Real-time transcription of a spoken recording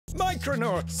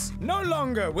Micronauts! No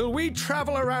longer will we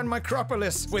travel around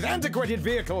Micropolis with antiquated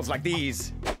vehicles like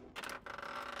these.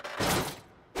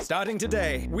 Starting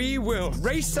today, we will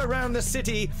race around the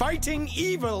city fighting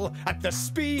evil at the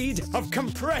speed of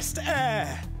compressed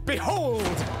air. Behold!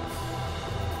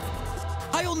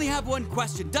 I only have one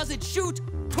question. Does it shoot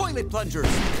toilet plungers?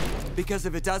 Because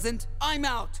if it doesn't, I'm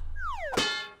out.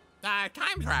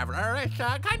 Time traveler, it's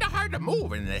kind of hard to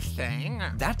move in this thing.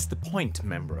 That's the point,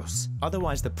 Membros.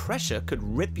 Otherwise, the pressure could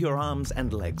rip your arms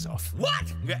and legs off.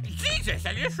 What? Jesus,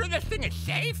 are you sure this thing is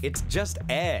safe? It's just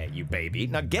air, you baby.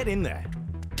 Now get in there.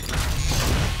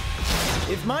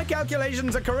 If my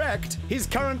calculations are correct, he's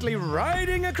currently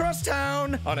riding across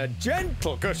town on a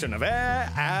gentle cushion of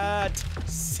air at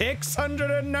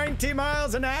 690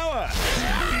 miles an hour.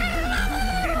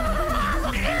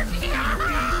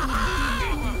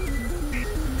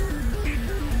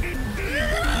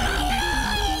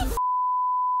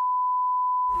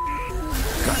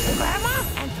 Grandma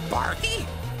and Barky?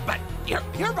 But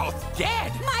you're both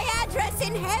dead. My address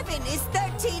in heaven is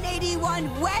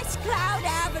 1381 West Cloud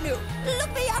Avenue.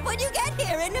 Look me up when you get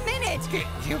here in a minute.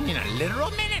 You mean a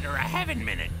literal minute or a heaven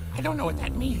minute? I don't know what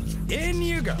that means. In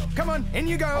you go. Come on, in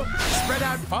you go. Spread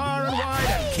out far and wide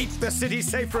and keep the city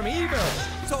safe from evil.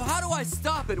 So how do I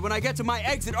stop it when I get to my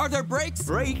exit? Are there brakes?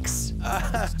 Brakes?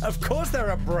 Of course there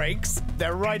are brakes.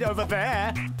 They're right over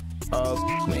there.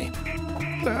 Me.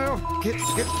 No, get.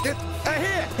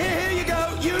 Here you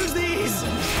go. Use these.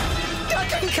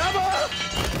 Duck and cover.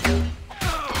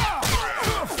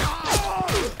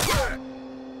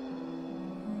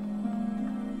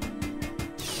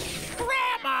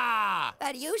 Grandma!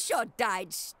 But you sure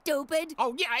died, stupid.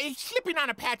 Oh, yeah, slipping on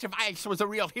a patch of ice was a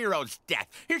real hero's death.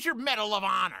 Here's your Medal of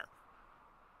Honor.